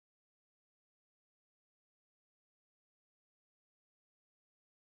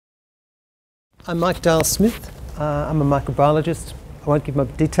I'm Mike Dale-Smith. I'm a microbiologist. I won't give my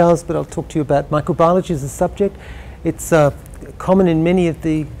details, but I'll talk to you about microbiology as a subject. It's common in many of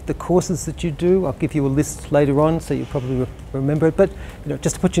the courses that you do. I'll give you a list later on, so you'll probably remember it. But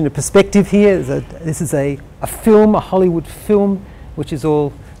just to put you into perspective here, this is a film, a Hollywood film, which is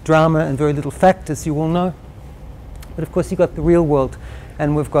all drama and very little fact, as you all know. But of course, you've got the real world,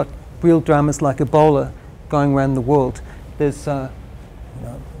 and we've got real dramas like Ebola going around the world. There's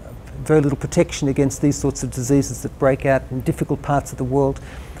very little protection against these sorts of diseases that break out in difficult parts of the world,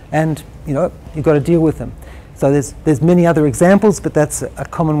 and you've got to deal with them. So there's many other examples, but that's a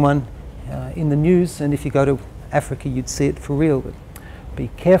common one in the news, and if you go to Africa you'd see it for real, but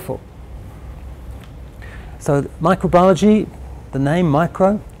be careful. So microbiology, the name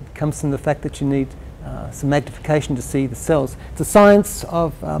micro, it comes from the fact that you need some magnification to see the cells. It's a science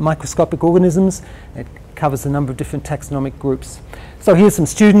of microscopic organisms. It covers a number of different taxonomic groups. So here's some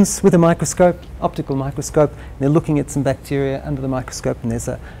students with a microscope, optical microscope, and they're looking at some bacteria under the microscope, and there's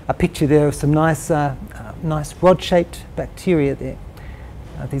a picture there of some nice rod-shaped bacteria there.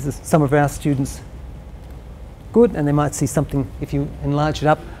 These are some of our students. Good, and they might see something, if you enlarge it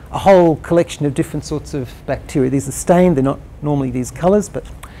up, a whole collection of different sorts of bacteria. These are stained, they're not normally these colours, but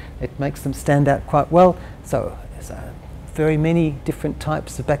it makes them stand out quite well. So there's very many different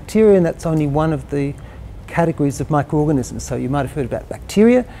types of bacteria, and that's only one of the categories of microorganisms. So you might have heard about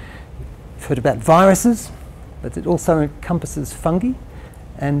bacteria, you've heard about viruses, but it also encompasses fungi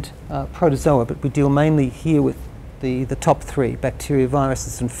and protozoa, but we deal mainly here with the top three, bacteria,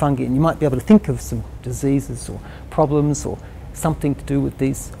 viruses and fungi, and you might be able to think of some diseases or problems or something to do with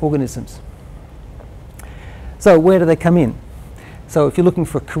these organisms. So where do they come in? So if you're looking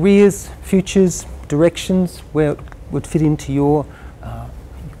for careers, futures, directions, where it would fit into your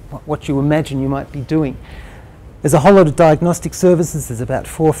what you imagine you might be doing. There's a whole lot of diagnostic services. There's about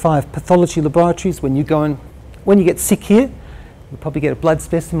 4 or 5 pathology laboratories. When you get sick here, you'll probably get a blood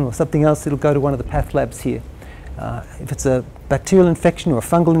specimen or something else. It'll go to one of the path labs here. If it's a bacterial infection or a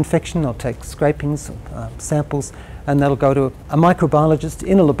fungal infection, I'll take scrapings, samples, and that'll go to a microbiologist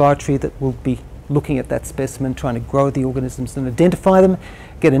in a laboratory that will be looking at that specimen, trying to grow the organisms and identify them,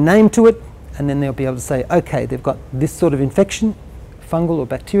 get a name to it, and then they'll be able to say, okay, they've got this sort of infection, fungal or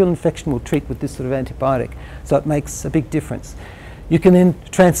bacterial infection, we'll treat with this sort of antibiotic. So it makes a big difference. You can then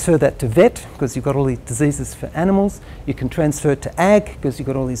transfer that to vet, because you've got all these diseases for animals. You can transfer it to ag, because you've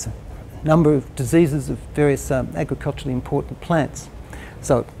got all these number of diseases of various agriculturally important plants.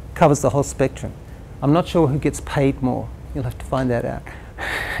 So it covers the whole spectrum. I'm not sure who gets paid more. You'll have to find that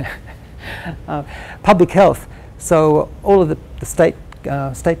out. Public health. So all of the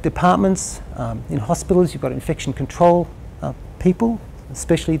state departments, in hospitals, you've got infection control people,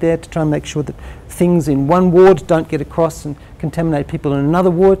 especially there to try and make sure that things in one ward don't get across and contaminate people in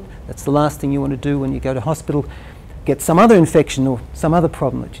another ward. That's the last thing you want to do when you go to hospital. Get some other infection or some other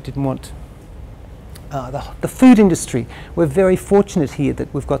problem that you didn't want. The food industry. We're very fortunate here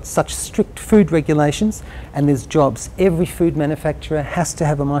that we've got such strict food regulations, and there's jobs. Every food manufacturer has to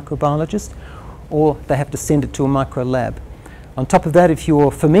have a microbiologist, or they have to send it to a micro lab. On top of that, if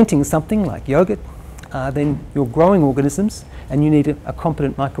you're fermenting something like yogurt, then you're growing organisms, and you need a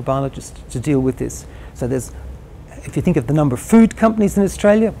competent microbiologist to deal with this. So if you think of the number of food companies in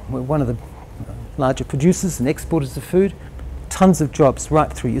Australia, we're one of the larger producers and exporters of food, tons of jobs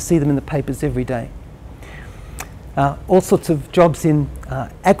right through. You see them in the papers every day. All sorts of jobs in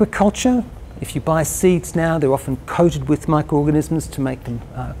agriculture. If you buy seeds now, they're often coated with microorganisms to make them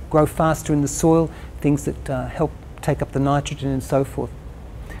grow faster in the soil, things that help take up the nitrogen and so forth.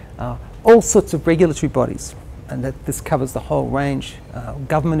 All sorts of regulatory bodies, and this covers the whole range.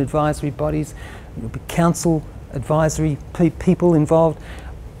 Government advisory bodies, there'll be council advisory people involved,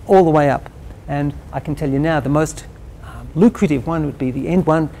 all the way up. And I can tell you now, the most lucrative one would be the end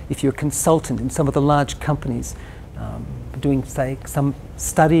one if you're a consultant in some of the large companies, doing, say, some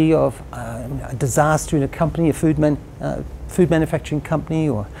study of a disaster in a company, a food manufacturing company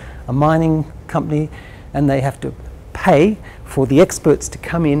or a mining company, and they have to pay for the experts to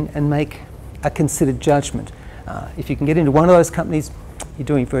come in and make a considered judgment. If you can get into one of those companies, you're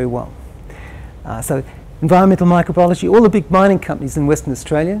doing very well. So environmental microbiology, all the big mining companies in Western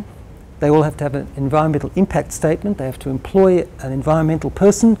Australia, they all have to have an environmental impact statement. They have to employ an environmental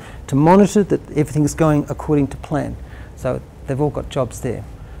person to monitor that everything's going according to plan. So they've all got jobs there.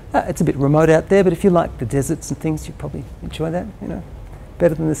 It's a bit remote out there, but if you like the deserts and things, you probably enjoy that,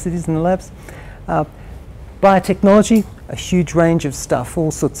 better than the cities and the labs. Biotechnology, a huge range of stuff, all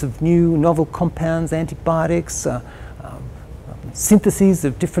sorts of new novel compounds, antibiotics, syntheses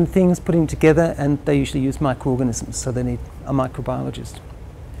of different things, putting together, and they usually use microorganisms, so they need a microbiologist.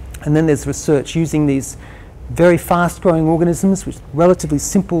 And then there's research using these very fast-growing organisms with relatively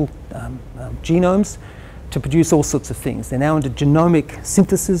simple genomes to produce all sorts of things. They're now into genomic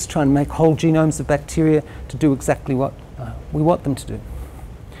synthesis, trying to make whole genomes of bacteria to do exactly what we want them to do.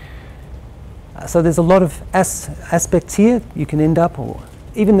 So there's a lot of aspects here. You can end up, or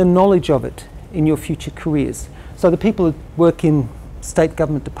even the knowledge of it, in your future careers. So the people who work in state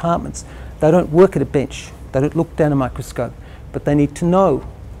government departments, they don't work at a bench. They don't look down a microscope, but they need to know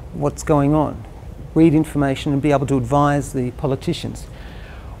what's going on, read information and be able to advise the politicians,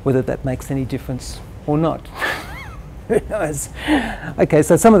 whether that makes any difference or not. Who knows? Okay,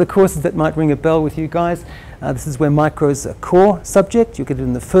 so some of the courses that might ring a bell with you guys, this is where micro's a core subject. You get it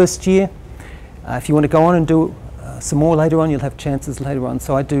in the first year. If you want to go on and do some more later on, you'll have chances later on.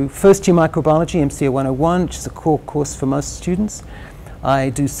 So I do first year microbiology, MCO 101, which is a core course for most students. I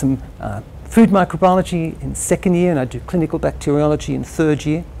do some food microbiology in second year, and I do clinical bacteriology in third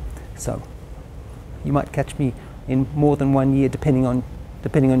year. So you might catch me in more than 1 year depending on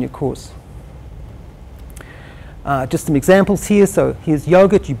your course. Just some examples here. So here's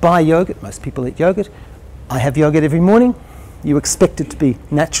yogurt. You buy yogurt. Most people eat yogurt. I have yogurt every morning. You expect it to be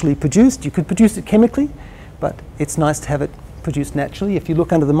naturally produced. You could produce it chemically, but it's nice to have it produced naturally. If you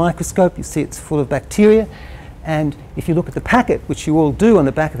look under the microscope, you see it's full of bacteria. And if you look at the packet, which you all do on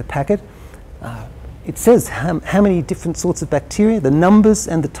the back of the packet, it says how many different sorts of bacteria, the numbers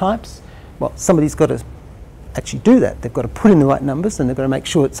and the types. Well, somebody's got to actually do that. They've got to put in the right numbers, and they've got to make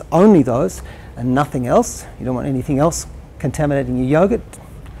sure it's only those and nothing else. You don't want anything else contaminating your yogurt.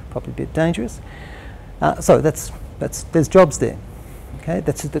 Probably a bit dangerous. So there's jobs there. Okay,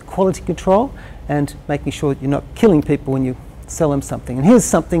 that's the quality control and making sure that you're not killing people when you sell them something. And here's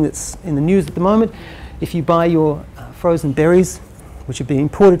something that's in the news at the moment. If you buy your frozen berries, which are being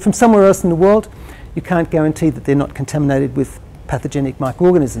imported from somewhere else in the world, you can't guarantee that they're not contaminated with pathogenic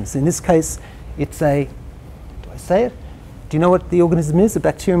microorganisms. In this case, it's a, do I say it? Do you know what the organism is, a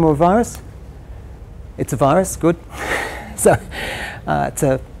bacterium or a virus? It's a virus, good. So it's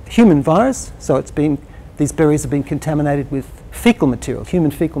a human virus, so it's been, these berries have been contaminated with fecal material,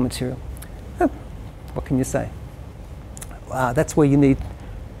 human fecal material. Oh, what can you say? That's where you need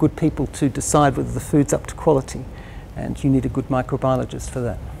good people to decide whether the food's up to quality, and you need a good microbiologist for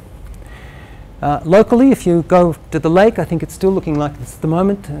that. Locally, if you go to the lake, I think it's still looking like this at the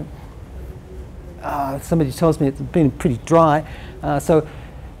moment. Somebody tells me it's been pretty dry. So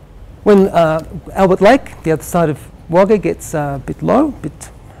when Albert Lake, the other side of Wagga, gets a bit low,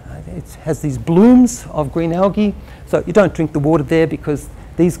 it has these blooms of green algae. So you don't drink the water there, because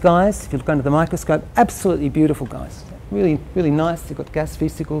these guys, if you look under the microscope, absolutely beautiful guys. Really, really nice. They've got gas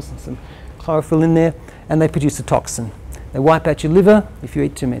vesicles and some chlorophyll in there, and they produce a toxin. They wipe out your liver if you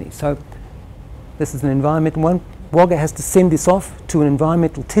eat too many. So this is an environmental one. Wagga has to send this off to an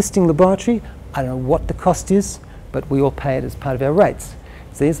environmental testing laboratory. I don't know what the cost is, but we all pay it as part of our rates.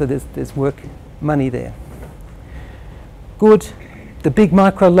 See, so there's work money there. Good. The big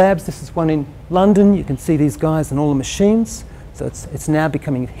micro labs, this is one in London. You can see these guys and all the machines. So it's now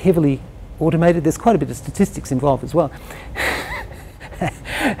becoming heavily automated. There's quite a bit of statistics involved as well.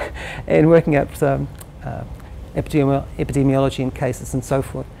 And working out some epidemiology in cases and so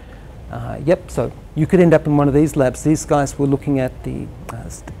forth. Yep, so you could end up in one of these labs. These guys were looking at the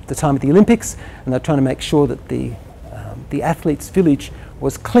time of the Olympics, and they're trying to make sure that the athletes' village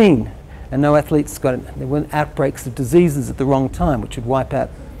was clean, and no athletes there weren't outbreaks of diseases at the wrong time, which would wipe out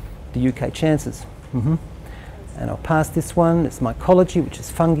the UK chances. And I'll pass this one. It's mycology, which is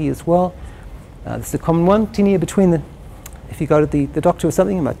fungi as well. This is a common one. Tinea between the, if you go to the doctor or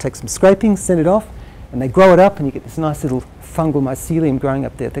something, you might take some scrapings, send it off, and they grow it up, and you get this nice little fungal mycelium growing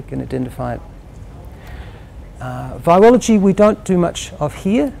up there that can identify it. Virology we don't do much of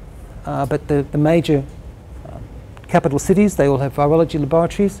here, but the major capital cities, they all have virology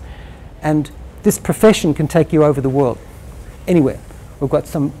laboratories, and this profession can take you over the world, anywhere. We've got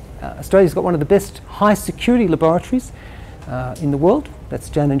some, Australia's got one of the best high security laboratories in the world. That's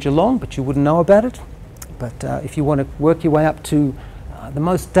down in Geelong, but you wouldn't know about it. But if you want to work your way up to the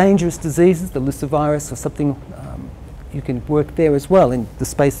most dangerous diseases, the lyssavirus or something, you can work there as well in the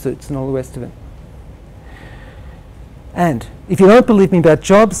spacesuits and all the rest of it. And if you don't believe me about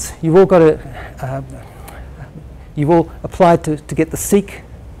jobs, you've all got to, you've all applied to get the Seek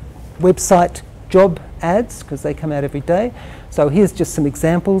website job ads, because they come out every day. So here's just some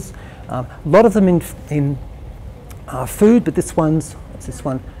examples. A lot of them in food, but this one's, what's this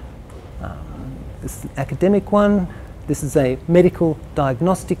one? This is an academic one. This is a medical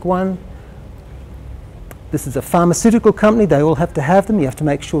diagnostic one. This is a pharmaceutical company. They all have to have them. You have to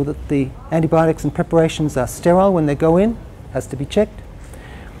make sure that the antibiotics and preparations are sterile when they go in. Has to be checked.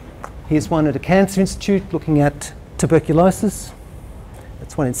 Here's one at a cancer institute looking at tuberculosis.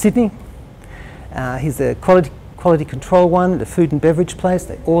 That's one in Sydney. Here's a quality control one at a food and beverage place.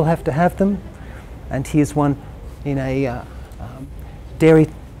 They all have to have them. And here's one in a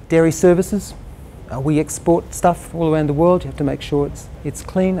dairy services. We export stuff all around the world. You have to make sure it's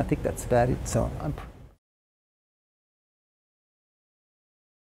clean. I think that's about it. So I'm